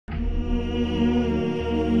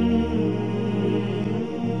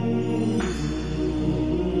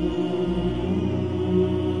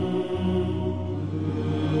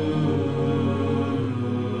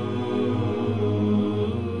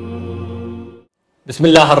بسم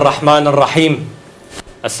الله الرحمن الرحيم.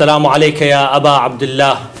 السلام عليك يا أبا عبد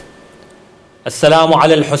الله. السلام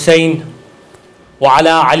على الحسين وعلى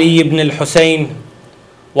علي بن الحسين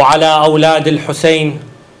وعلى أولاد الحسين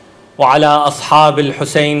وعلى أصحاب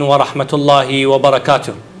الحسين ورحمة الله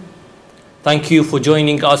وبركاته. Thank you for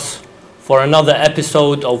joining us for another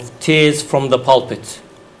episode of Tears from the Pulpit.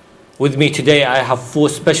 With me today I have four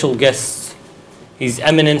special guests. His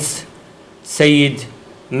Eminence Sayed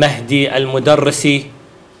Mehdi Modaressi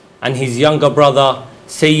and his younger brother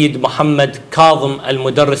Sayed Muhammad Kathom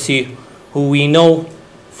Modaressi, who we know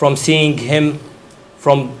from seeing him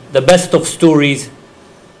from the best of stories.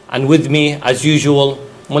 And with me as usual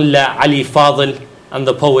Mulla Ali Fadhil and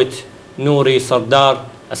the poet Nouri Sardar.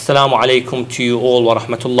 Assalamu alaikum to you all wa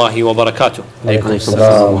rahmatullahi wa barakatuh.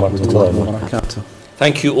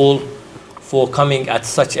 Thank you all for coming at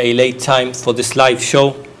such a late time for this live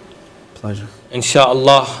show. Pleasure.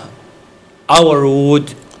 Inshallah, our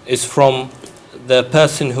reward is from the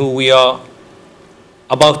person who we are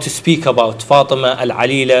about to speak about, Fatima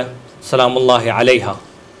Aleela, salamullahi alayha.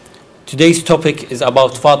 Today's topic is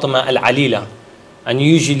about Fatima Aleela, and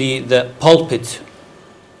usually the pulpit,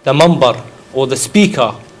 the mambar or the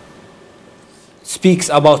speaker speaks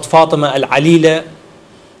about Fatima Aleela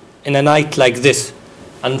in a night like this.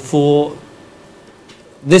 And for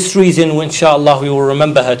this reason, inshallah, we will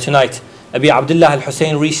remember her tonight. Abi Abdullah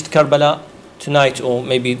al-Hussein reached Karbala tonight, or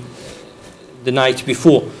maybe the night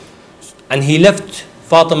before, and he left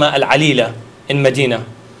Fatima Aleela in Medina.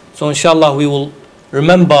 So inshallah we will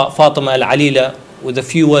remember Fatima Aleela with a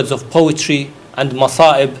few words of poetry and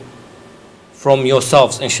masa'ib from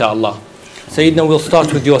yourselves, inshallah. Sayyidina, we'll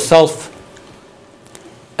start with yourself.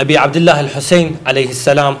 Abi Abdullah al-Hussein alayhi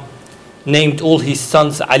salam named all his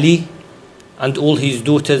sons Ali and all his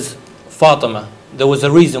daughters Fatima. There was a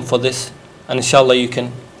reason for this, and inshallah you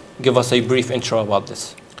can give us a brief intro about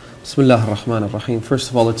this. Bismillah ar-Rahman ar-Rahim. First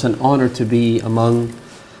of all, it's an honor to be among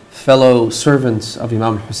fellow servants of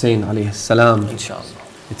Imam Hussain alayhi salam. Inshallah.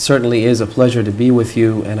 It certainly is a pleasure to be with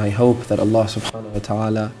you, and I hope that Allah subhanahu wa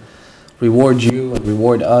ta'ala reward you and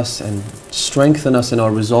reward us and strengthen us in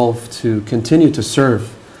our resolve to continue to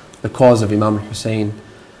serve the cause of Imam Hussain,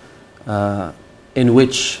 in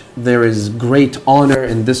which there is great honor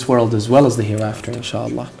in this world as well as the hereafter,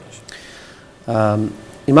 inshallah.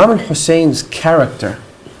 Imam Hussein's character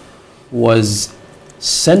was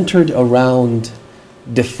centered around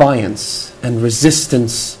defiance and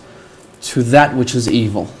resistance to that which is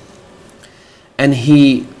evil. And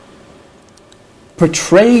he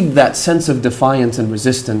portrayed that sense of defiance and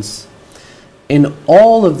resistance in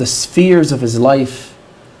all of the spheres of his life,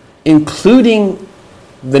 including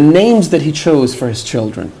the names that he chose for his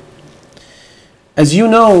children. As you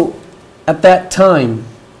know, at that time,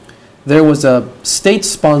 there was a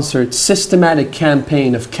state-sponsored systematic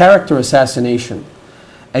campaign of character assassination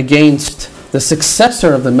against the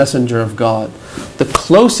successor of the Messenger of God, the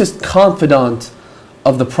closest confidant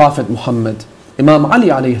of the Prophet Muhammad, Imam Ali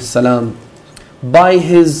alayhi salam, by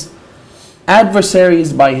his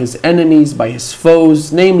adversaries, by his enemies, by his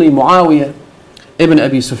foes, namely Muawiyah ibn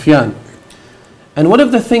Abi Sufyan. And one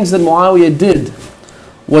of the things that Muawiyah did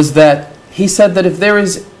was that he said that if there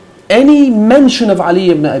is any mention of Ali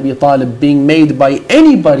ibn Abi Talib being made by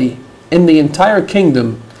anybody in the entire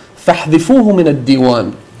kingdom, فَحْذِفُوهُ مِنَ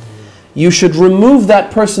الدِّيوَانِ, you should remove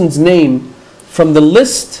that person's name from the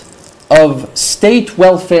list of state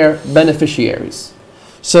welfare beneficiaries.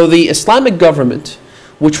 So the Islamic government,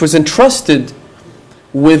 which was entrusted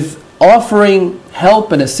with offering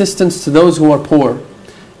help and assistance to those who are poor,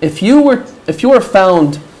 if you were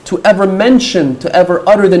found to ever mention, to ever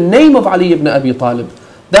utter the name of Ali ibn Abi Talib,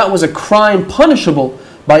 that was a crime punishable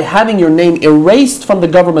by having your name erased from the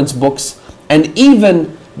government's books and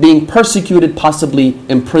even being persecuted, possibly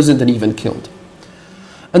imprisoned and even killed.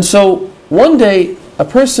 And so one day a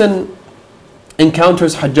person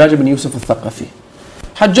encounters Hajjaj ibn Yusuf al-Thaqafi.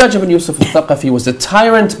 Hajjaj ibn Yusuf al-Thaqafi was a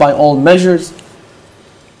tyrant by all measures.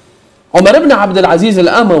 Umar ibn Abd al-Aziz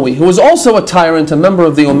al-Amawi, who was also a tyrant, a member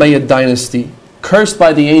of the Umayyad dynasty, cursed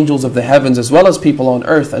by the angels of the heavens as well as people on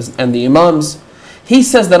earth and the Imams, he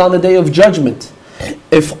says that on the day of judgment,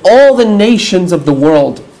 if all the nations of the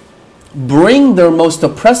world bring their most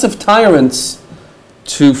oppressive tyrants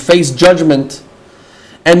to face judgment,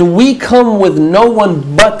 and we come with no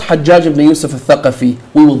one but Hajjaj ibn Yusuf al-Thaqafi,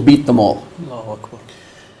 we will beat them all.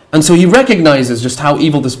 And so he recognizes just how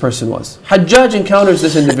evil this person was. Hajjaj encounters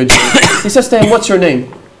this individual. He says to him, "What's your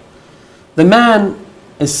name?" The man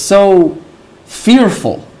is so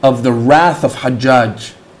fearful of the wrath of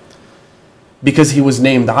Hajjaj because he was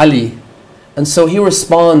named Ali. And so he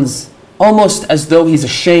responds almost as though he's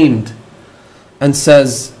ashamed and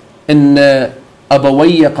says, "Inna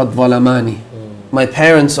abawayya qad zalamani." My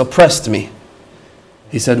parents oppressed me.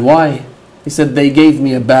 He said, "Why?" He said, "They gave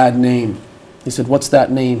me a bad name." He said, "What's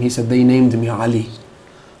that name?" He said, "They named me Ali."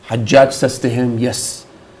 Hajjaj says to him, "Yes,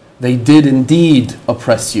 they did indeed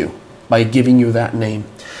oppress you by giving you that name."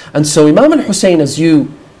 And so Imam Hussain, as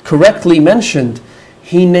you correctly mentioned,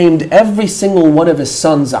 he named every single one of his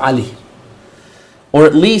sons Ali. Or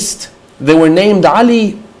at least they were named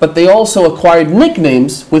Ali, but they also acquired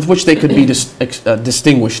nicknames with which they could be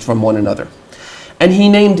distinguished from one another. And he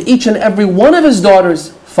named each and every one of his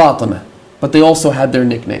daughters Fatima, but they also had their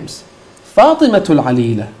nicknames. Fatimatul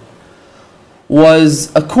Aleela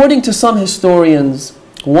was, according to some historians,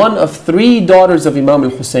 one of 3 daughters of Imam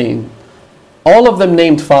Hussain, all of them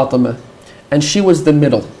named Fatima, and she was the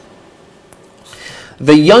middle.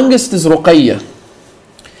 The youngest is Ruqayya.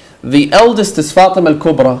 The eldest is Fatima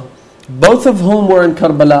al-Kubra, both of whom were in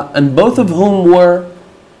Karbala and both of whom were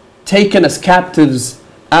taken as captives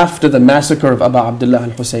after the massacre of Abu Abdullah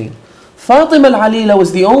al-Hussein. Fatima al-Aleela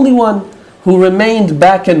was the only one who remained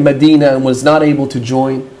back in Medina and was not able to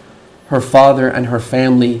join her father and her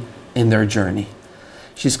family in their journey.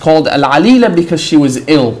 She's called al-Aleela because she was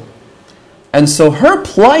ill. And so her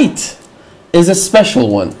plight is a special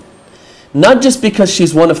one. Not just because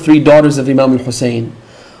she's one of 3 daughters of Imam al-Hussein,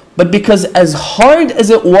 but because as hard as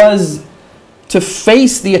it was to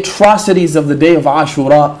face the atrocities of the day of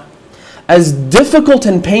Ashura, as difficult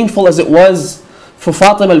and painful as it was for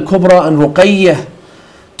Fatima al-Kubra and Ruqayyah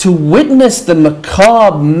to witness the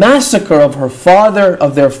macabre massacre of her father,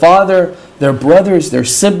 their brothers, their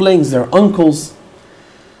siblings, their uncles,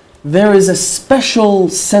 there is a special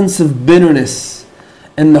sense of bitterness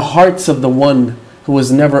in the hearts of the one who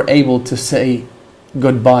was never able to say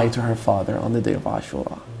goodbye to her father on the day of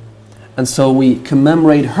Ashura. And so we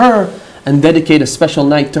commemorate her and dedicate a special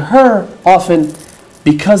night to her often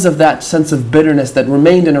because of that sense of bitterness that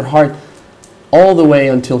remained in her heart all the way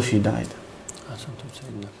until she died.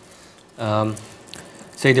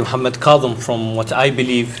 Sayyid Muhammad Kathom, from what I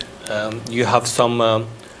believe, you have some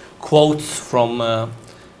quotes from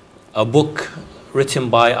a book written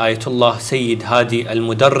by Ayatollah Sayed Mehdi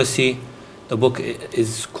Modaressi. The book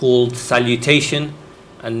is called Salutation,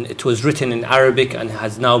 and it was written in Arabic and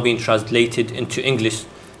has now been translated into English.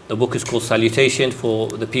 The book is called Salutation for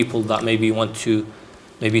the people that maybe want to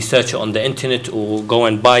search it on the internet or go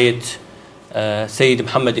and buy it. Sayyid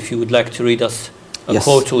Muhammad, if you would like to read us a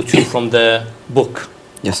quote or 2 from the book.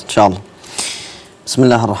 Yes, inshallah.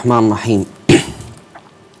 Bismillah ar-Rahman ar-Rahim.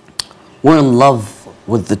 We're in love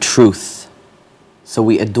with the truth, so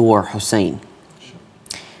we adore Hussein.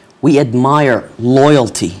 We admire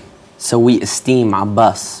loyalty, so we esteem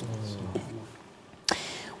Abbas.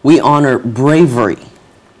 We honor bravery,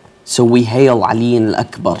 so we hail Ali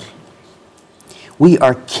al-Akbar. We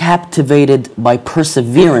are captivated by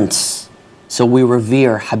perseverance, so we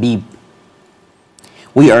revere Habib.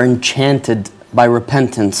 We are enchanted by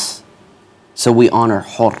repentance, so we honor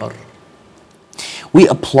Hurr. We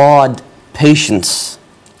applaud patience,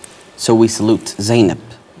 so we salute Zainab.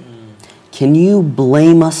 Can you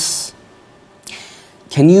blame us?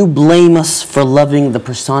 Can you blame us for loving the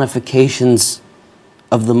personifications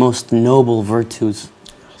of the most noble virtues?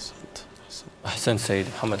 Ahsan, Sayyid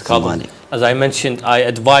Muhammad Kathom. As I mentioned, I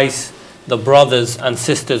advise the brothers and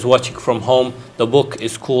sisters watching from home. The book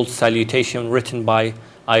is called Salutation, written by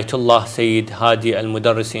Ayatollah Sayyid Mehdi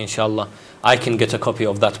Modaressi, inshallah. I can get a copy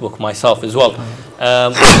of that book myself as well.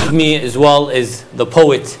 With me as well is the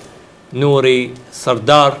poet Nouri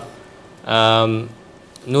Sardar.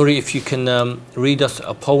 Nouri, if you can read us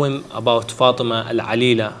a poem about Fatima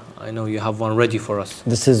al-Aleela. I know you have one ready for us.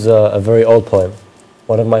 This is a very old poem,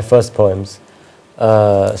 one of my first poems.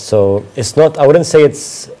 So it's not, I wouldn't say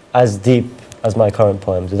it's as deep as my current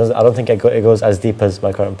poems. I don't think it goes as deep as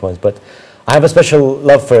my current poems, but I have a special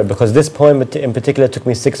love for it because this poem in particular took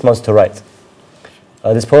me 6 months to write.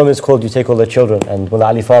 This poem is called You Take All the Children, and Mulla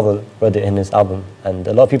Ali Fadhil read it in his album, and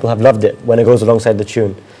a lot of people have loved it when it goes alongside the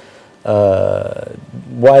tune.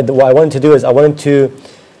 What I wanted to do is I wanted to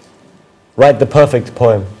write the perfect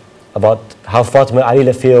poem about how Fatima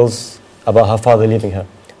al-Aleela feels about her father leaving her.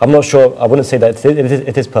 I'm not sure, I wouldn't say that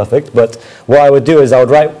it is perfect, but what I would do is I would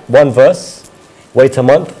write one verse, wait a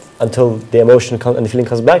month until the emotion and the feeling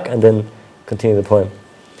comes back, and then continue the poem.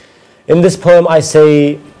 In this poem I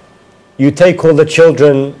say, you take all the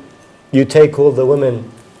children, you take all the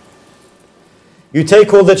women. You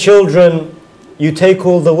take all the children, you take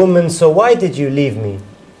all the women, so why did you leave me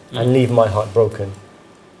and leave my heart broken?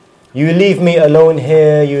 You leave me alone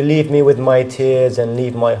here, you leave me with my tears and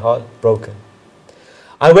leave my heart broken.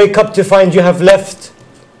 I wake up to find you have left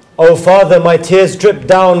Oh Father, my tears drip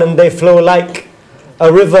down and they flow like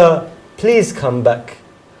a river. Please come back.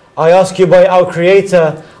 I ask you by our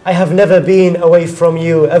Creator, I have never been away from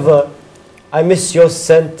you ever. I miss your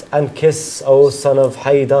scent and kiss, O son of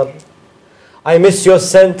Haydar. I miss your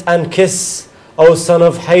scent and kiss, O son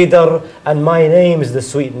of Haydar, and my name is the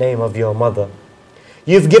sweet name of your mother.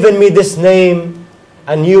 You've given me this name,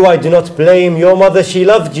 and you I do not blame. Your mother, she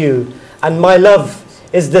loved you, and my love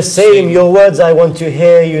is the same. Your words I want to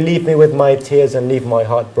hear. You leave me with my tears and leave my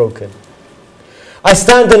heart broken. I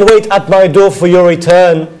stand and wait at my door for your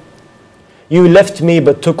return. You left me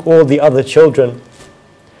but took all the other children.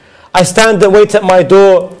 I stand and wait at my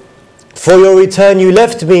door for your return. You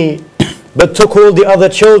left me but took all the other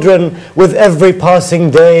children. With every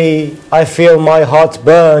passing day I feel my heart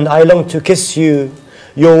burn. I long to kiss you.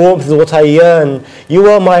 Your warmth is what I yearn. You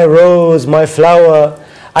are my rose, my flower,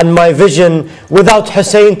 and my vision. Without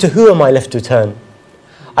Hussein, to who am I left to turn?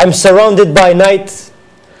 I'm surrounded by night.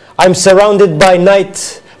 I'm surrounded by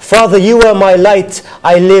night. Father, you are my light.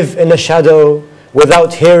 I live in a shadow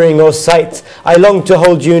without hearing or sight. I long to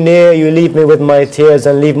hold you near. You leave me with my tears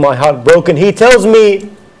and leave my heart broken. He tells me,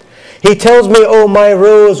 oh my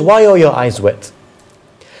rose, why are your eyes wet?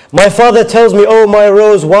 My father tells me, oh my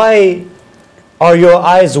rose, why are your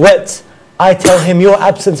eyes wet? I tell him, your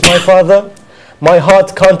absence, my father, my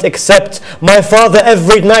heart can't accept. My father,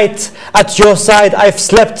 every night at your side I've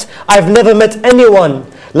slept. I've never met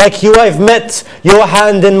anyone like you I've met. Your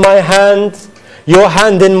hand in my hand, your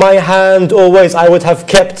hand in my hand, always I would have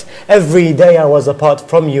kept. Every day I was apart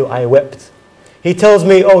from you, I wept. He tells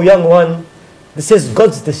me, oh young one, this is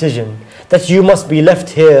God's decision, that you must be left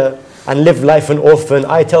here and live life an orphan.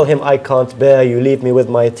 I tell him, I can't bear. You leave me with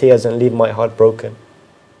my tears and leave my heart broken.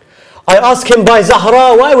 I ask him, by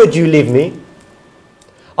Zahra, why would you leave me?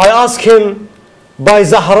 I ask him, by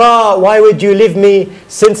Zahra, why would you leave me?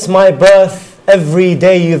 Since my birth, every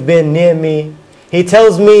day you've been near me. He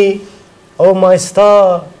tells me, oh my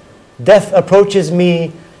star, death approaches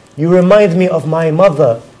me. You remind me of my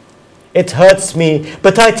mother. It hurts me,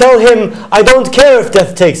 but I tell him, I don't care if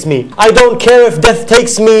death takes me. I don't care if death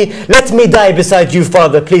takes me. Let me die beside you,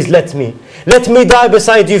 Father, please let me. Let me die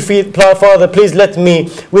beside you, Father, please let me.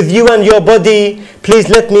 With you and your body, please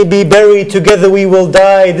let me be buried. Together we will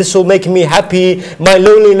die. This will make me happy. My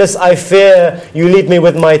loneliness I fear. You leave me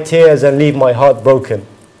with my tears and leave my heart broken.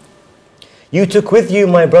 You took with you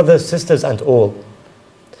my brothers, sisters, and all.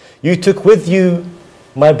 You took with you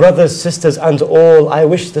my brothers, sisters, and all. I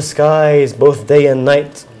wish the skies, both day and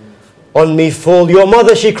night, on me fall. Your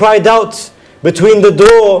mother, she cried out between the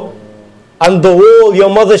door and the wall. Your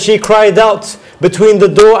mother, she cried out between the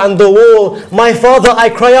door and the wall. My father, I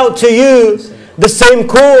cry out to you, the same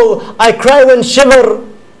call. I cry when shimmer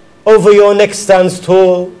over your neck stands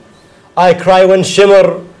tall. I cry when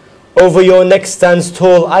shimmer over your neck stands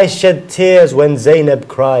tall. I shed tears when Zainab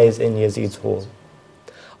cries in Yazid's hall.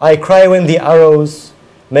 I cry when the arrows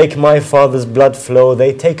make my father's blood flow.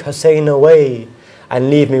 They take Hussein away and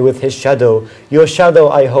leave me with his shadow. Your shadow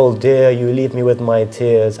I hold dear. You leave me with my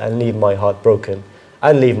tears and leave my heart broken.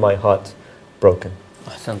 And leave my heart broken.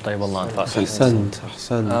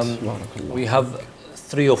 We have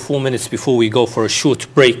 3 or 4 minutes before we go for a short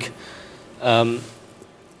break.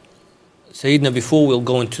 Sayyidina, before we'll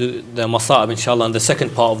go into the masa'ib inshallah in the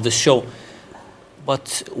second part of the show,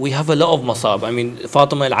 but we have a lot of masa'ib. I mean,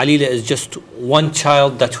 Fatima al-Aleela is just one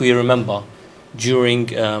child that we remember during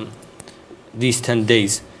these 10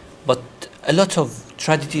 days. But a lot of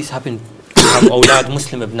tragedies happen. We have Awlad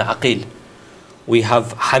Muslim ibn Aqil. We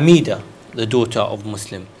have Hamida, the daughter of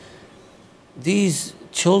Muslim. These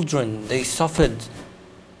children, they suffered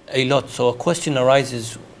a lot. So a question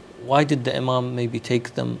arises, why did the Imam maybe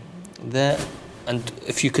take them there? And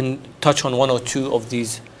if you can touch on 1 or 2 of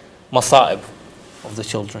these masa'ib of the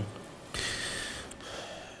children.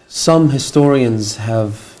 Some historians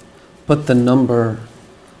have put the number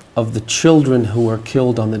of the children who were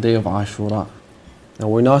killed on the day of Ashura. Now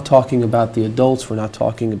we're not talking about the adults, we're not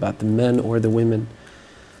talking about the men or the women.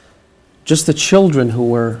 Just the children who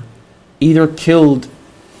were either killed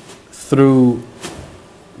through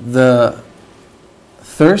the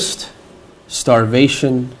thirst,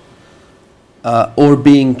 starvation, or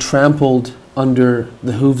being trampled under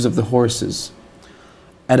the hooves of the horses.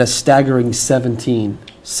 At a staggering 17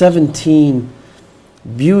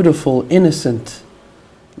 beautiful, innocent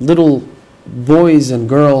little boys and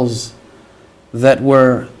girls that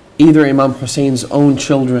were either Imam Hussein's own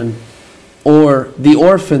children or the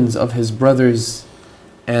orphans of his brothers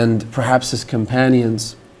and perhaps his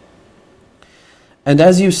companions. And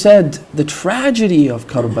as you said, the tragedy of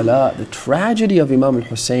Karbala, the tragedy of Imam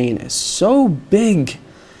al-Hussein is so big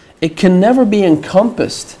it can never be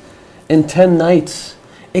encompassed in 10 nights.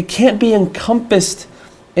 It can't be encompassed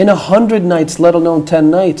in 100 nights, let alone 10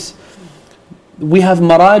 nights. We have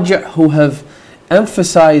maraji' who have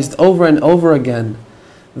emphasized over and over again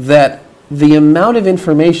that the amount of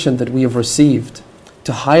information that we have received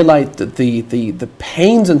to highlight the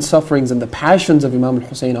pains and sufferings and the passions of Imam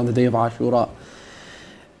Hussain on the day of Ashura,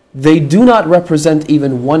 they do not represent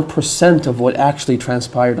even 1% of what actually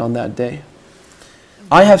transpired on that day.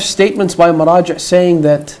 I have statements by maraji' saying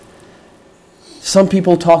that some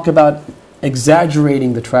people talk about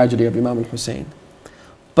exaggerating the tragedy of Imam Hussain,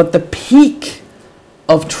 but the peak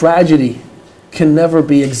of tragedy can never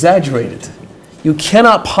be exaggerated. You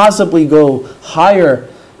cannot possibly go higher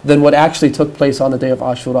than what actually took place on the day of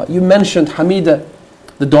Ashura. You mentioned Hamida,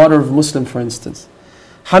 the daughter of Muslim, for instance.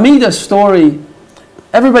 Hamida's story,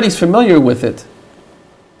 everybody's familiar with it.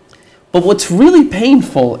 But what's really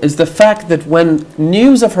painful is the fact that when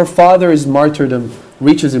news of her father's martyrdom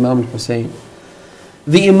reaches Imam Hussain,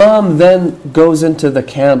 the Imam then goes into the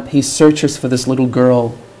camp. He searches for this little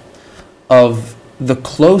girl of the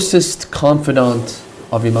closest confidant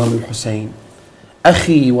of Imam Hussain.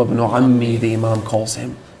 Akhi wa ibn ammi, the Imam calls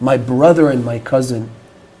him, my brother and my cousin.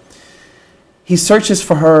 He searches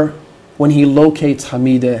for her. When he locates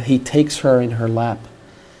Hamida, he takes her in her lap.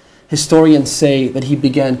 Historians say that he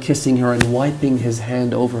began kissing her and wiping his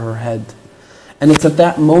hand over her head. And it's at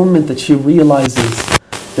that moment that she realizes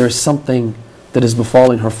there's something that is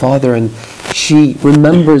befalling her father, and she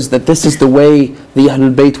remembers that this is the way the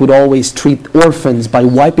Ahlulbayt would always treat orphans, by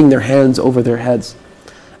wiping their hands over their heads.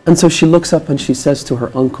 And so she looks up and she says to her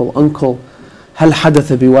uncle, "Uncle, hal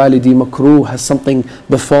hadatha biwalidi makruh, has something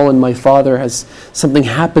befallen my father? Has something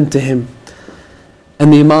happened to him?"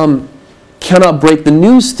 And the Imam cannot break the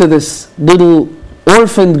news to this little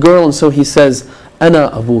orphaned girl, and so he says, "Ana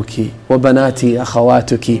abuki wa banati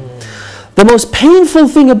akhawatuki." The most painful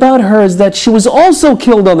thing about her is that she was also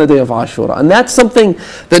killed on the day of Ashura, and that's something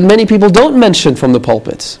that many people don't mention from the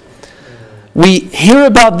pulpits. We hear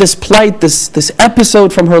about this plight, this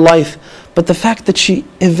episode from her life, but the fact that she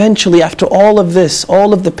eventually, after all of this,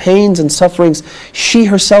 all of the pains and sufferings, she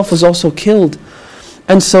herself was also killed.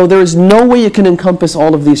 And so there is no way you can encompass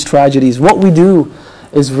all of these tragedies. What we do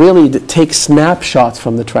is really to take snapshots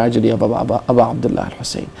from the tragedy of Abu Abdullah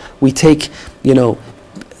al-Hussein. We take,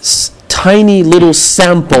 tiny little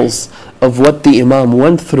samples of what the Imam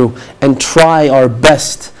went through and try our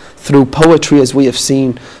best through poetry, as we have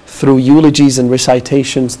seen, through eulogies and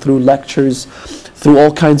recitations, through lectures, through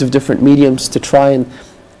all kinds of different mediums, to try and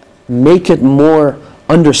make it more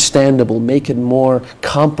understandable, make it more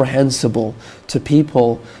comprehensible to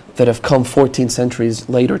people that have come 14 centuries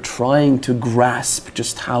later, trying to grasp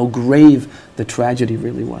just how grave the tragedy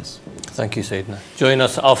really was. Thank you, Sayyidina. Join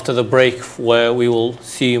us after the break, where we will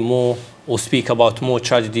see more or speak about more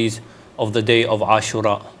tragedies of the day of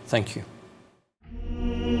Ashura. Thank you.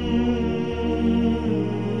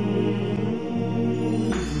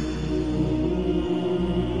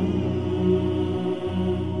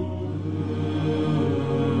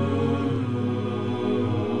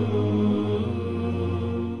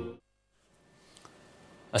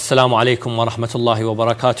 Assalamu alaikum wa rahmatullahi wa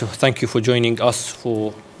barakatuh. Thank you for joining us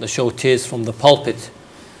for the show Tears from the Pulpit.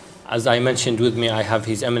 As I mentioned, with me I have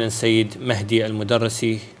His Eminence Sayed Mehdi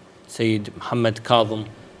Modaressi, Sayed Muhammed Kathom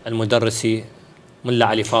al-Modaressi, Mulla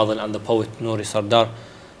Ali Fadhil, and the poet Nouri Sardar.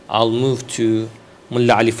 I'll move to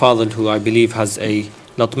Mulla Ali Fadhil, who I believe has a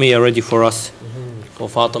natmiya ready for us for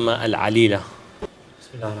Fatima al-Aleela.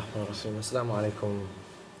 Bismillahirrahmanirrahim. Assalamu alaikum.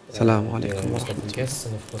 Assalamu alaikum. Guests,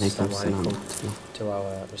 and of course assalamu alaikum to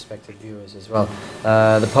our respected viewers as well.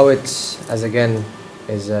 The poet, as again,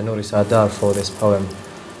 is Nouri Sardar for this poem.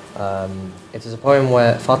 It is a poem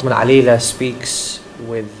where Fatima al-Aleela speaks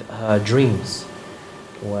with her dreams,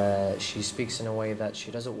 where she speaks in a way that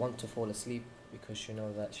she doesn't want to fall asleep, because she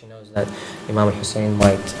knows that Imam al-Hussain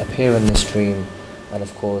might appear in this dream. And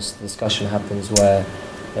of course the discussion happens where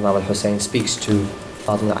Imam al-Hussain speaks to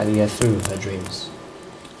Fatima al-Aleela through her dreams.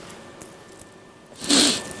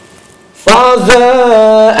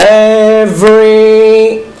 Father,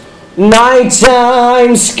 every night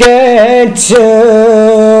I'm scared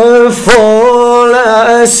to fall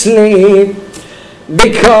asleep,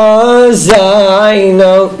 because I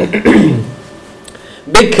know,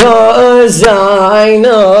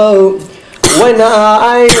 when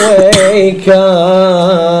I wake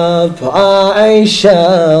up I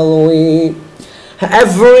shall weep.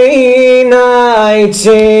 Every night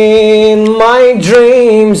in my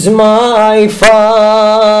dreams my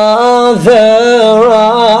father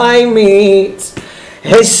I meet,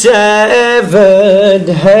 his severed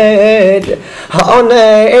head on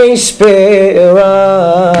a spear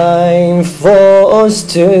I'm forced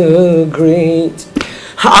to greet.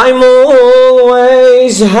 I'm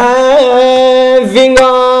always having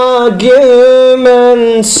arguments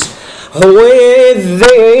with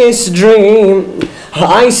this dream.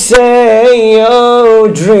 I say, oh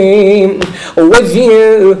dream, with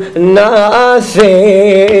you nothing's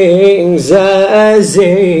as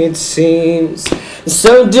it seems.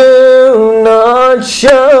 So do not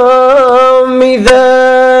show me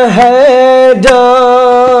the head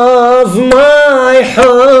of my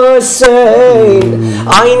Hussain.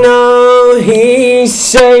 I know he's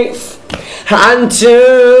safe, and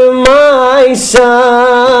to my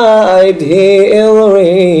side he'll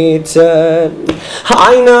return.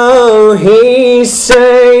 I know he's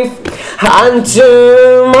safe, and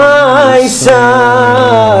to my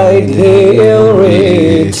side he'll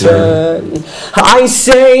return. I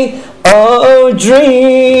say, oh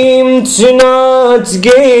dream, do not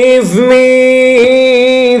give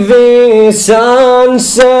me this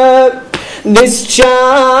answer. This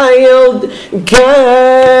child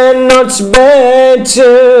cannot bear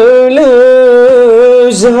to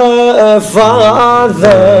lose her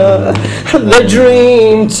father. The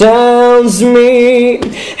dream tells me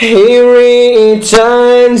he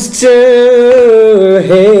returns to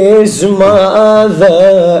his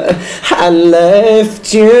mother and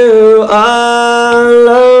left you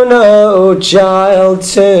alone, oh child,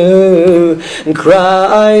 to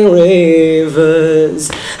cry rivers.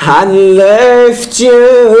 And left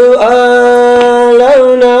you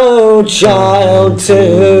alone, oh child,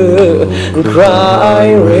 to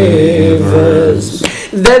cry rivers.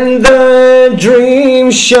 Then the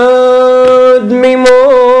dream showed me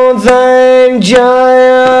more than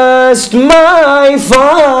just my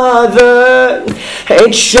father.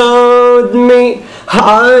 It showed me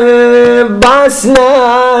Abbas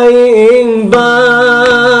lying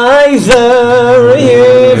by the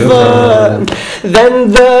river.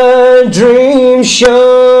 Then the dream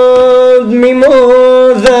showed me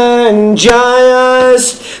more than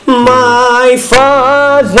just my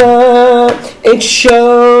father. It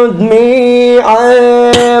showed me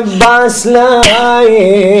Abbas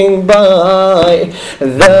lying by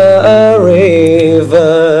the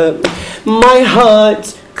river. My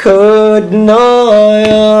heart could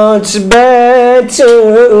not bear to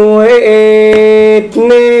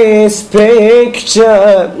witness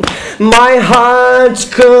picture. My heart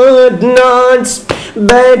could not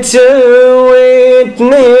bear to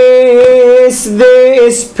witness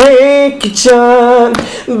this picture.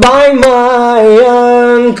 By my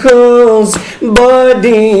uncle's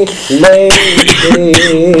body laid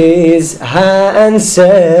his hand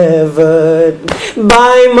severed.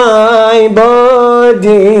 By my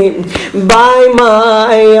body, by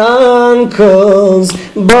my uncle's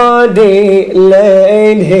body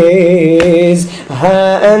laid his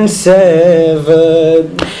hand severed.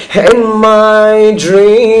 In my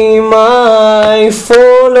dream I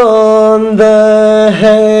fall on the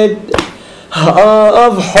head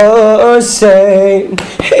of Hussain.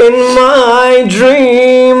 In my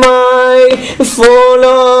dream I fall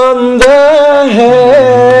on the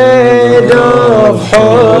head of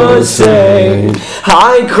Hussain.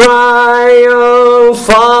 I cry, oh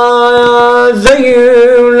Father,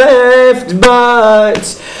 you left, but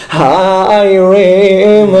I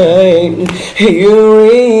remain. You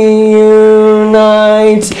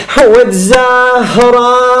reunite with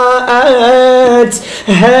Zahra at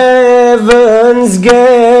heaven's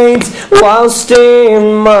gate, whilst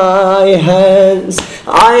in my hands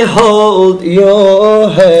I hold your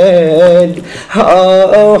head,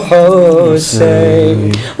 oh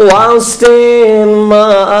Hussain. Whilst in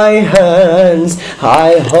my hands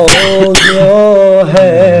I hold your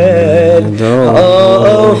head,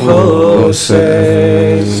 oh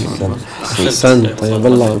Hussain. أحسنت طيب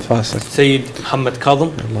الله أنفاسك. Sayyid Muhammad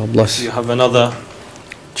Kathom, Allah bless you you. have another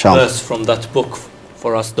Inshallah. verse from that book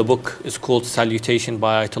for us. The book is called Salutation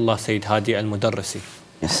by Ayatollah Sayyid Hadi al-Mudaressi.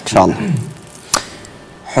 Yes, inshallah.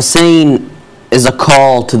 Hussain is a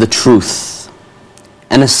call to the truth,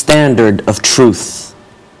 and a standard of truth,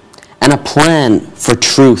 and a plan for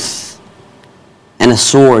truth, and a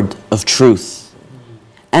sword of truth,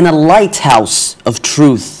 and a lighthouse of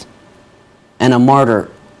truth, and a martyr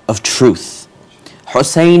of truth.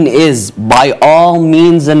 Hussain is, by all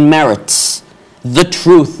means and merits, the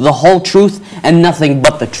truth, the whole truth, and nothing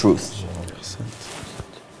but the truth.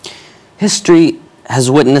 History has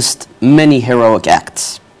witnessed many heroic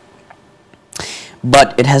acts,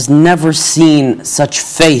 but it has never seen such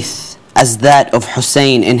faith as that of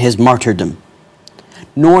Hussain in his martyrdom,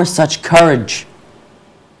 nor such courage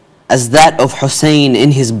as that of Hussain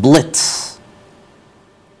in his blitz.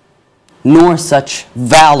 nor such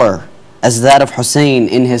valor as that of Hussein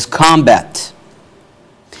in his combat.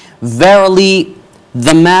 Verily,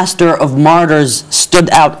 the master of martyrs stood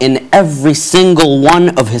out in every single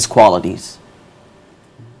one of his qualities.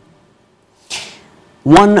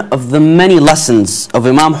 One of the many lessons of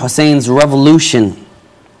Imam Hussein's revolution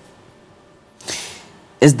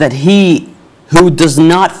is that he who does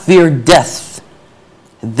not fear death,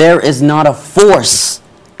 there is not a force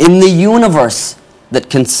in the universe that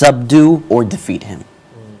can subdue or defeat him.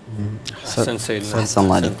 Sayyidina,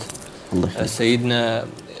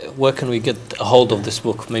 where can we get a hold of this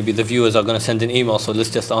book? Maybe the viewers are going to send an email, so let's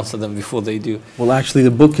just answer them before they do. Well, actually,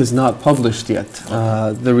 the book is not published yet.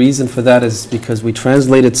 The reason for that is because we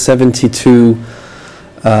translated 72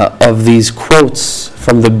 of these quotes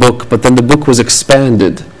from the book, but then the book was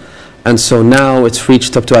expanded. And so now it's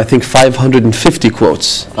reached up to, I think, 550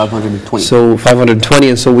 quotes. 520. So 520,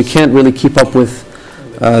 and so we can't really keep up with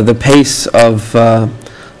the pace of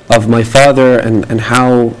my father and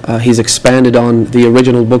how he's expanded on the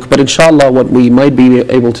original book. But inshallah, what we might be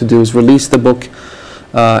able to do is release the book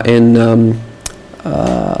in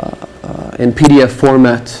PDF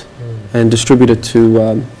format and distribute it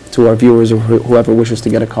to our viewers or whoever wishes to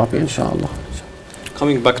get a copy, inshallah.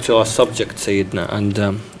 Coming back to our subject, Sayyidina,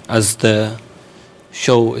 and as the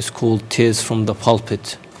show is called Tears from the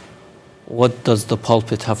Pulpit, what does the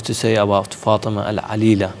pulpit have to say about Fatima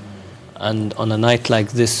al-Aleela? And on a night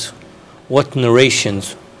like this, what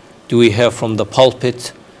narrations do we hear from the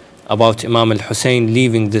pulpit about Imam al-Hussein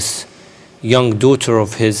leaving this young daughter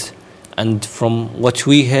of his? And from what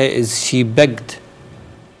we hear is she begged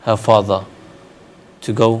her father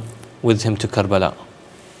to go with him to Karbala.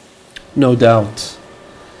 No doubt.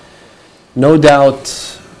 No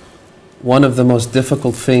doubt, one of the most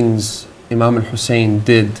difficult things Imam al-Hussein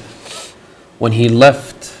did when he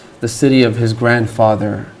left the city of his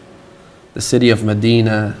grandfather, the city of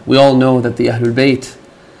Medina. We all know that the Ahlulbayt,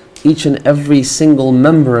 each and every single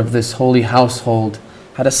member of this holy household,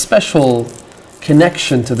 had a special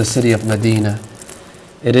connection to the city of Medina.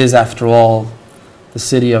 It is, after all, the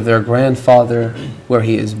city of their grandfather where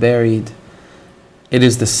he is buried. It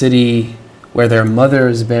is the city where their mother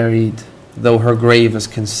is buried, though her grave is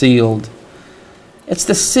concealed. It's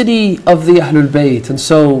the city of the Ahlulbayt, and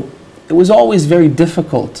so it was always very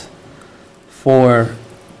difficult for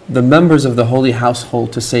the members of the holy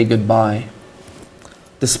household to say goodbye.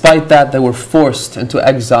 Despite that, they were forced into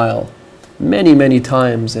exile many, many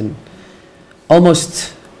times, and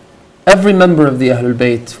almost every member of the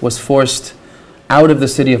Ahlulbayt was forced out of the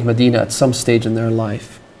city of Medina at some stage in their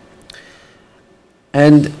life.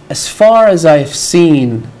 And as far as I've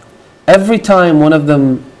seen, every time one of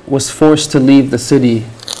them was forced to leave the city,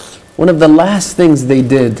 one of the last things they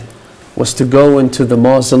did was to go into the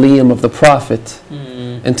mausoleum of the Prophet,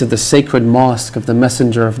 into the sacred mosque of the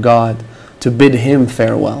Messenger of God, to bid him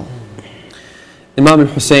farewell. Imam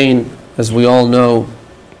al-Hussein, as we all know,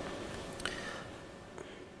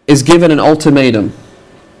 is given an ultimatum.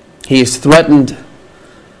 He is threatened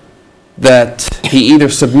that he either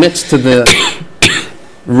submits to the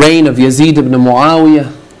reign of Yazid ibn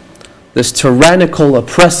Muawiyah, this tyrannical,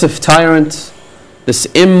 oppressive tyrant, this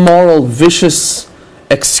immoral, vicious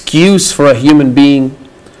excuse for a human being,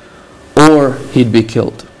 or he'd be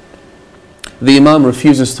killed. The Imam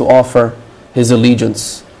refuses to offer his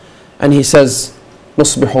allegiance, and he says,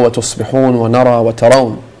 نُصْبِحُ وَتُصْبِحُونَ وَنَرَى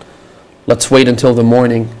وَتَرَوْنَ. Let's wait until the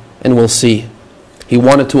morning and we'll see. He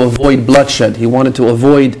wanted to avoid bloodshed. He wanted to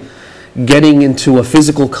avoid getting into a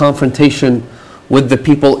physical confrontation with the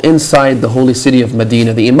people inside the holy city of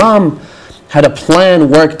Medina. The Imam had a plan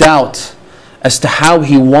worked out as to how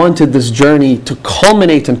he wanted this journey to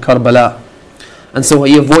culminate in Karbala. And so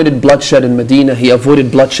he avoided bloodshed in Medina, he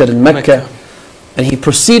avoided bloodshed in Mecca, and he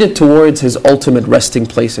proceeded towards his ultimate resting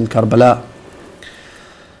place in Karbala.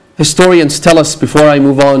 Historians tell us, before I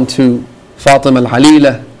move on to Fatima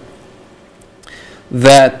al-Aleela,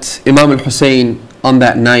 that Imam al-Hussein on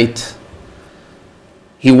that night,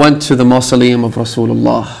 he went to the mausoleum of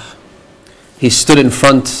Rasulullah. He stood in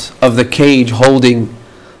front of the cage holding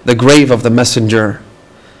the grave of the Messenger,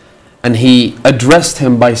 and he addressed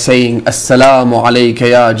him by saying, Assalamu alayka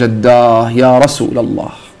ya Jaddah ya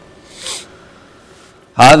Rasulallah.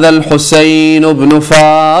 هذا الحسين ابن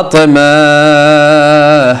فاطمة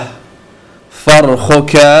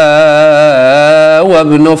فرخك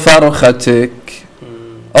وابن فرختك.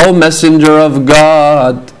 O Messenger of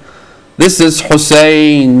God, this is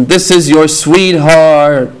Hussein, this is your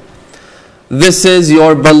sweetheart, this is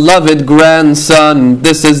your beloved grandson,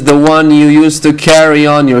 this is the one you used to carry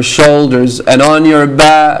on your shoulders and on your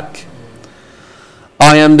back.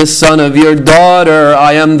 I am the son of your daughter,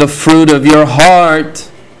 I am the fruit of your heart.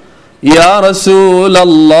 Ya Rasul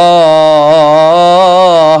Allah,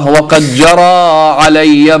 وَقَدْ جَرَى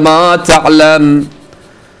عَلَيَّ مَا تَعْلَمْ.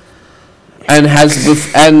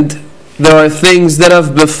 And there are things that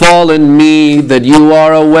have befallen me that you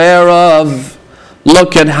are aware of.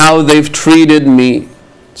 Look at how they've treated me.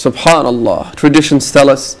 Subhanallah. Traditions tell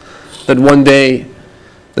us that one day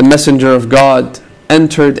the Messenger of God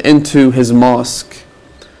entered into his mosque.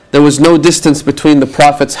 There was no distance between the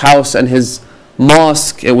Prophet's house and his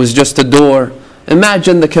mosque. It was just a door.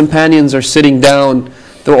 Imagine the companions are sitting down.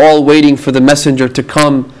 They're all waiting for the Messenger to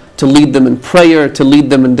come to lead them in prayer, to lead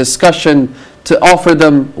them in discussion, to offer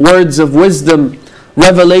them words of wisdom,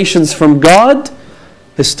 revelations from God.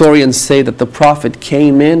 Historians say that the Prophet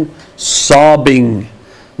came in sobbing,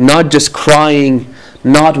 not just crying,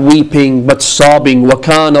 not weeping, but sobbing.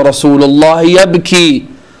 وَكَانَ رَسُولُ اللَّهِ يَبْكِي.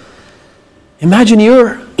 Imagine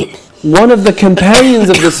you're one of the companions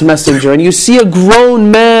of this messenger and you see a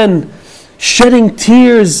grown man shedding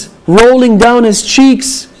tears, rolling down his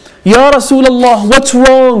cheeks. Ya Rasulullah, what's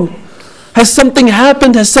wrong? Has something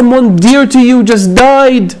happened? Has someone dear to you just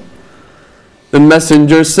died? The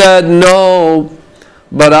messenger said, no,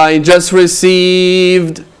 but I just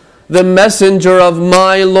received the messenger of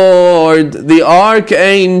my Lord, the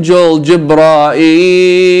archangel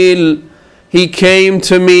Jibreel. He came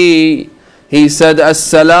to me. He said,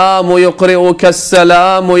 As-salamu yuqri'uka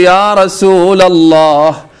as-salamu ya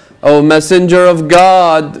Rasulallah. O Messenger of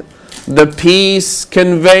God, the peace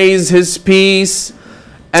conveys his peace.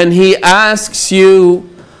 And he asks you,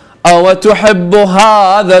 أَوَتُحِبُّ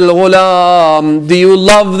هَذَا الْغُلَامِ. Do you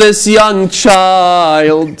love this young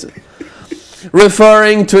child?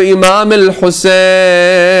 Referring to Imam Hussain.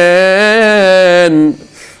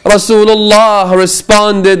 Rasulullah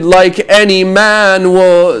responded like any man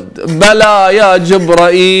would, Bala ya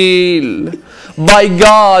Jibreel. By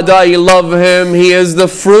God, I love him. He is the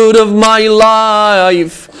fruit of my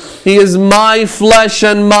life. He is my flesh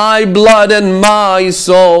and my blood and my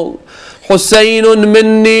soul. حسين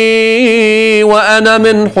مني وأنا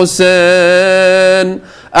من حسين.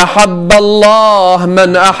 أحب الله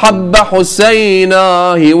من أحب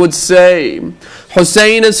حسينا. He would say,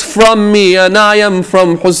 Hussein is from me and I am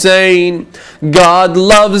from Hussein. God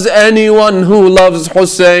loves anyone who loves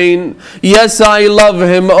Hussein. Yes, I love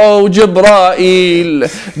him. Oh Jibreel,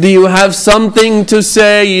 do you have something to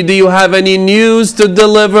say? Do you have any news to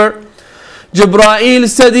deliver? Jibreel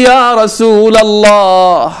said, Ya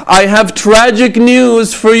Rasulallah, I have tragic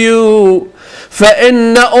news for you.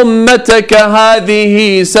 فإن أمتك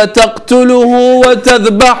هذه ستقتله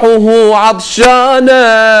وتذبحه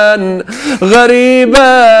عطشانا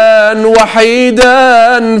غريبا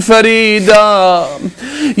وحيدا فريدا.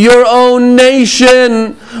 Your own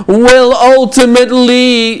nation will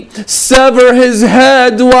ultimately sever his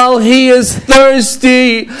head while he is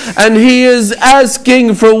thirsty and he is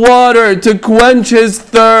asking for water to quench his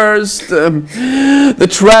thirst. The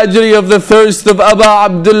tragedy of the thirst of Abu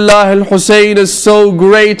Abdullah al-Hussein is so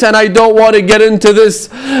great, and I don't want to get into this,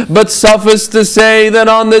 but suffice to say that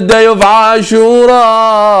on the day of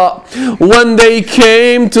Ashura, when they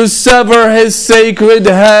came to sever his sacred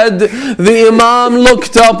head, the Imam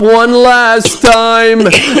looked up one last time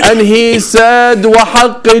and he said,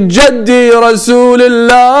 وَحَقِّ جَدِّي رَسُولِ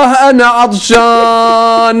اللَّهِ أَنَا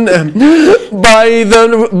عَطْشَانٍ. By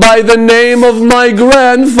the name of my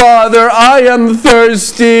grandfather, I am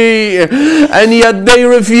thirsty. And yet they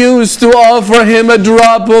refused to offer him a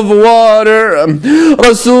drop of water.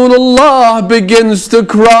 Rasulullah begins to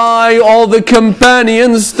cry. All the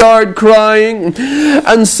companions start crying.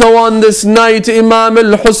 And so on this night, Imam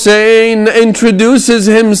al-Hussein introduces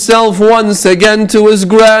himself once again to his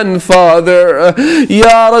grandfather.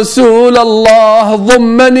 Ya Rasulallah,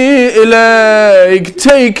 ضمني إليك.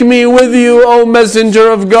 Take me with you, O Messenger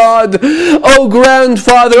of God. O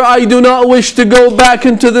grandfather, I do not wish to go back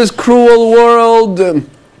into this cruel world.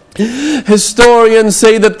 Historians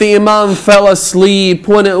say that the Imam fell asleep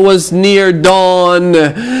when it was near dawn.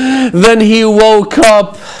 Then he woke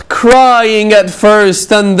up crying at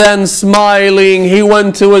first and then smiling. He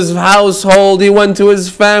went to his household, he went to his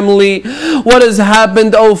family. What has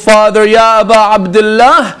happened, O father? Ya Aba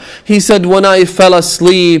Abdullah? He said, when I fell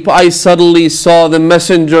asleep, I suddenly saw the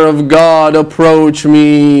Messenger of God approach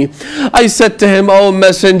me. I said to him, O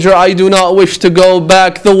Messenger, I do not wish to go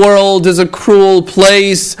back. The world is a cruel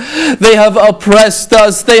place. They have oppressed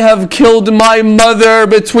us. They have killed my mother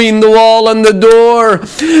between the wall and the door.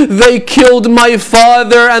 They killed my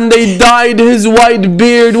father and they dyed his white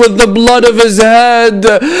beard with the blood of his head.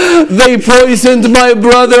 They poisoned my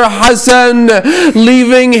brother Hassan,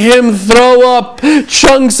 leaving him throw up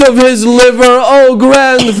chunks of his liver. Oh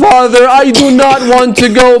grandfather, I do not want to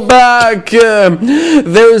go back.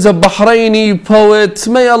 There is a Bahraini poet,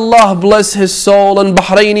 may Allah bless his soul, and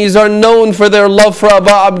Bahrainis are known for their love for Abu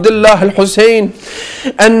Abdullah al-Hussein.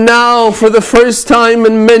 And now for the first time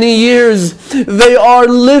in many years, they are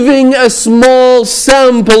living a small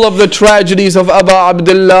sample of the tragedies of Abu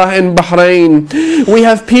Abdullah in Bahrain. We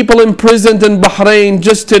have people imprisoned in Bahrain.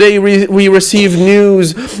 Just today we received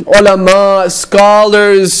news, ulama,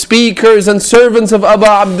 scholars, speakers and servants of Abu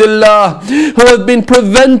Abdullah who have been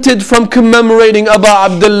prevented from commemorating Abu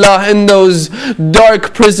Abdullah in those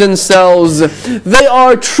dark prison cells. They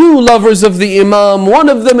are true lovers of the Imam. One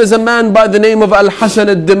of them is a man by the name of Al-Hasan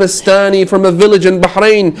al-Dimastani from a village in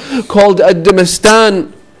Bahrain called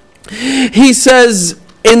Ad-Dimastan. He says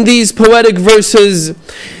in these poetic verses,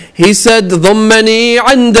 he said, ضمني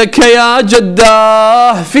عندك يا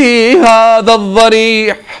جداه في هذا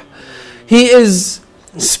الضريح. He is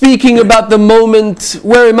speaking about the moment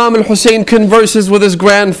where Imam al-Hussein converses with his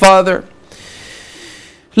grandfather.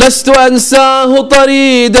 لست أنساه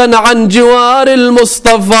طريدا عن جوار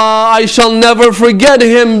المصطفى. I shall never forget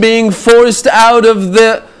him being forced out of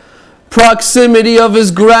the proximity of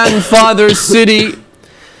his grandfather's city.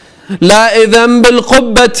 لائذا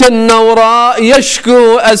بالقبة النوراء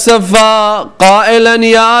يشكو أسفا قائلا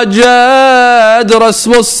يا جاد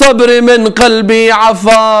رسم الصبر من قلبي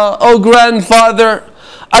عفا. Oh grandfather,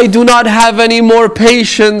 I do not have any more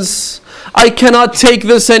patience. I cannot take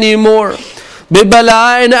this anymore.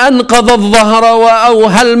 ببلاء أنقض الظهر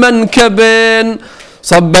وأوهى المنكب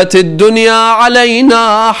صبت الدنيا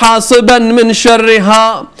علينا حاصبا من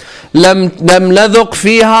شرها لم نذق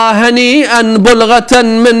فيها هنيئا بلغة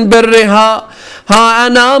من برها ها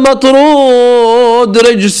أنا مطرود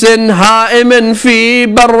رجس هائم في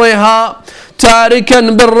برها تاركا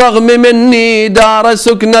بالرغم مني دار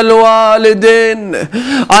سكن الوالدين.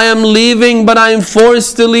 I am leaving but I am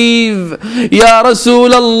forced to leave. يا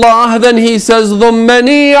رسول الله. Then he says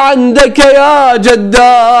ضمني عندك يا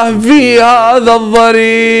جداه في هذا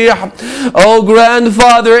الضريح. Oh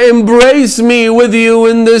grandfather, embrace me with you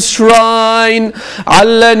in this shrine.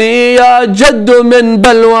 علني يا جد من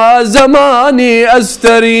بلوى زماني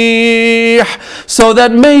أستريح. So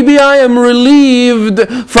that maybe I am relieved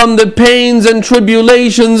from the pains and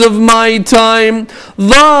tribulations of my time.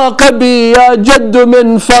 ضاق بي يا جد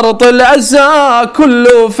من فرط الأسى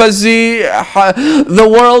كل فسيح. The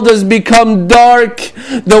world has become dark,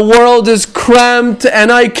 the world is cramped,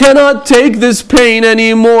 and I cannot take this pain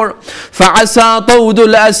anymore. فعسى طود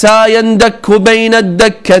الأسى يندك بين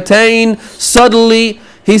الدكتين. Suddenly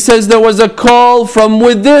he says there was a call from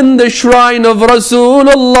within the shrine of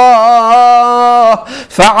Rasulullah.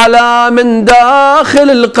 فعلى من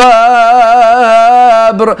داخل القبر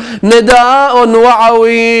نداء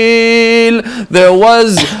وعويل. There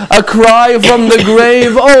was a cry from the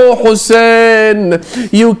grave, Oh Hussein,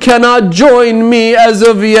 you cannot join me as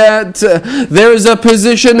of yet. There is a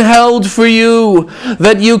position held for you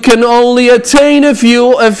that you can only attain if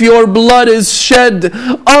your blood is shed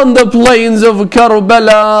on the plains of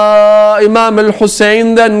Karbala. Imam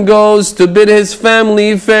al-Hussein then goes to bid his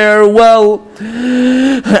family farewell.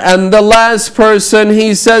 And the last person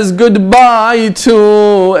he says goodbye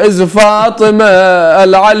to is Fatima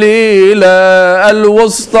al-Aleela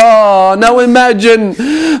al-Wusta. Now imagine,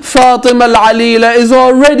 Fatima al-Aleela is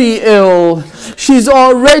already ill. She's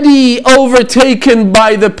already overtaken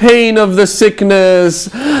by the pain of the sickness.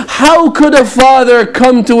 How could a father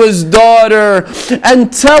come to his daughter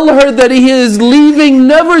and tell her that he is leaving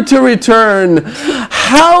never to return?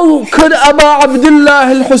 How could Abu Abdullah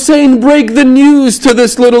al-Hussein break the news to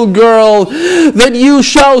this little girl that you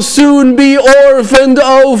shall soon be orphaned,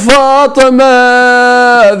 O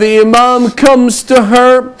Fatima? The Imam comes to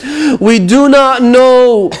her. We do not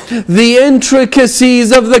know the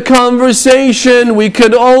intricacies of the conversation. We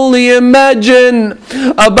could only imagine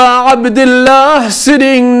Abu Abdullah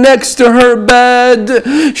sitting next to her bed.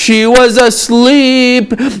 She was asleep.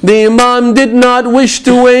 The Imam did not wish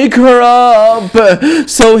to wake her up,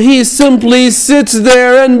 so he simply sits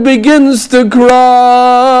there and begins to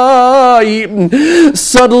cry.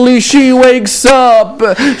 Suddenly she wakes up.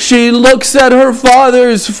 She looks at her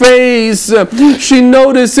father's face. She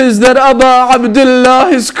notices that Abu Abdullah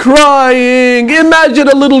is crying. Imagine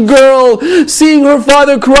a little girl seeing her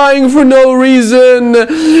father crying for no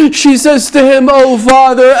reason. She says to him, "Oh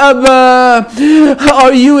father, Abba,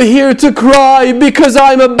 are you here to cry because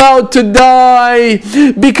I'm about to die?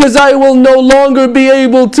 Because I will no longer be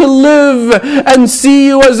able to live and see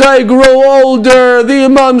you as I grow older?" The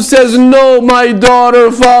Imam says, "No, my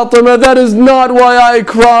daughter Fatima, that is not why I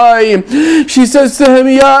cry." She says to him,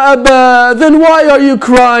 "Ya Abba, then why are you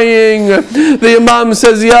crying?" The Imam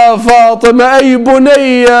says, "Ya Fatima, ay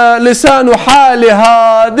bunayya lisanu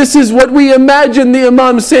haliha." This is what we imagine the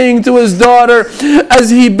Imam saying to his daughter as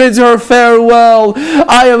he bids her farewell.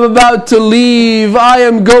 "I am about to leave. I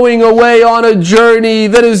am going away on a journey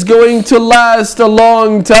that is going to last a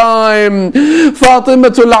long time."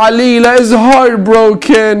 Fatimatul Aleela is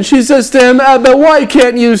heartbroken. She says to him, "Abba, why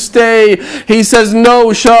can't you stay?" He says, "No,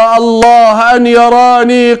 sha'Allah an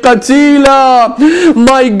yarani qatila."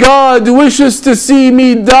 My God wishes to see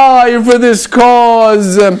me die for this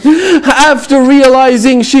cause. After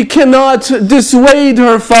realizing she cannot dissuade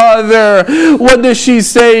her father, what does she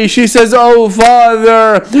say? She says, "Oh father,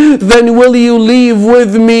 then will you leave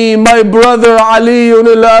with me my brother Ali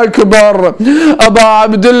al-Akbar?" Abu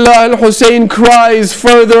Abdullah al-Hussein cries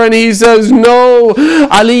further and he says, "No,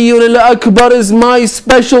 Ali al-Akbar is my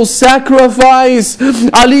special sacrifice.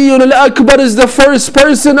 Ali al-Akbar is the first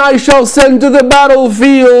person I shall send to the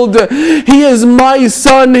battlefield. He is my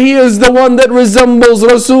son. He is the one that resembles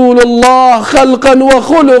Rasulullah khalqan wa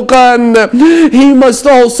khuluqan. He must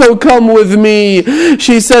also come with me."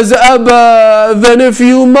 She says, "Abba, then if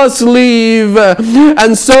you must leave,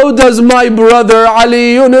 and so does my brother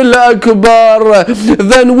Ali al-Akbar,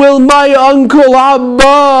 then will my uncle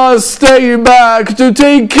Abbas stay back to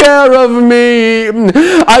take care of me?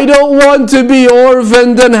 I don't want to be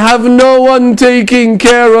orphaned and have no one taking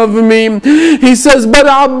care of me." He says, "But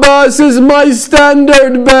Abbas is my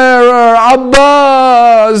standard bearer.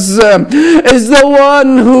 Abbas is the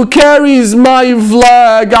one who carries my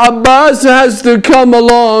flag. Abbas has to come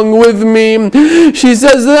along with me." She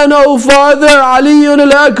says, "Then, oh father, Ali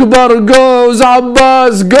al-Akbar goes,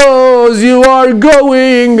 Abbas goes, you are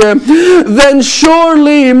going. Then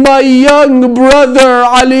surely my young brother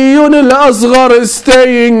Ali al-Asghar is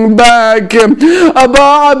staying back." Abu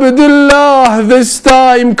Abdullah this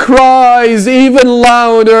time cries even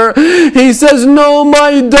louder. He says, "No,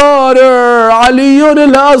 my daughter Ali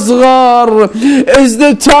al-Asghar is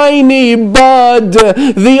the tiny bud,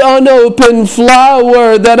 the unopened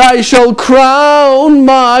flower that I shall crown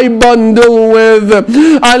my bundle with.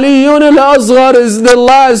 Ali al-Asghar is the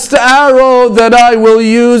last arrow that I will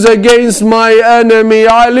use against my enemy.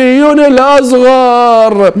 Ali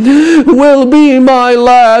al-Asghar will be my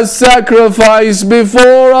last sacrifice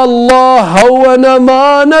before Allah. هون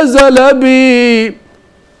ما نزل بي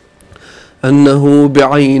أنه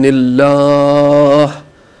بعين الله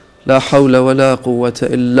لا حول ولا قوة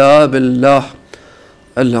إلا بالله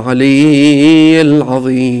العلي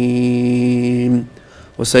العظيم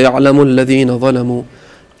وسيعلم الذين ظلموا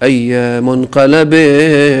أي منقلب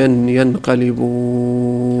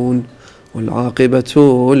ينقلبون والعاقبة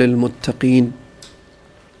للمتقين.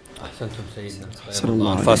 أحسنتم سيدنا. أحسن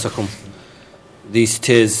الله أنفاسكم. These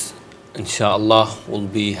tears, inshallah, will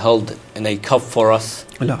be held in a cup for us,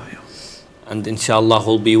 and inshallah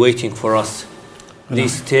will be waiting for us.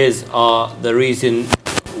 These tears are the reason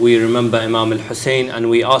we remember Imam al-Hussein, and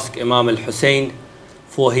we ask Imam al-Hussein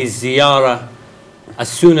for his ziyarah as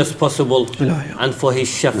soon as possible and for his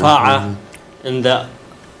shafa'ah in the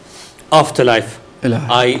afterlife.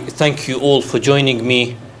 I thank you all for joining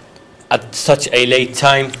me at such a late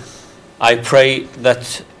time. I pray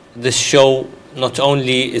that this show not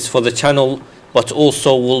only is for the channel but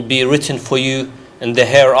also will be written for you in the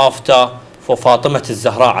hereafter for Fatima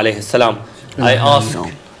al-Zahra alayhi salam. I ask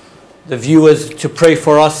the viewers to pray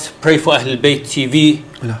for us, pray for Ahlulbayt TV,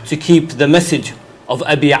 to keep the message of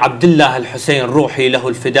Abi Abdullah al-Hussein Ruhi lahu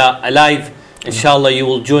al-Fida alive. Inshallah you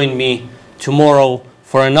will join me tomorrow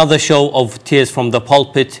for another show of Tears from the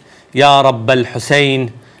Pulpit. Ya Rabb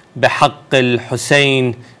al-Hussein بحق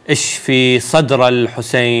الحسين اشفي صدر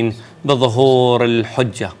الحسين بظهور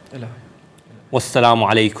الحجة. والسلام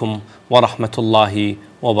عليكم ورحمة الله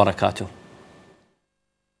وبركاته.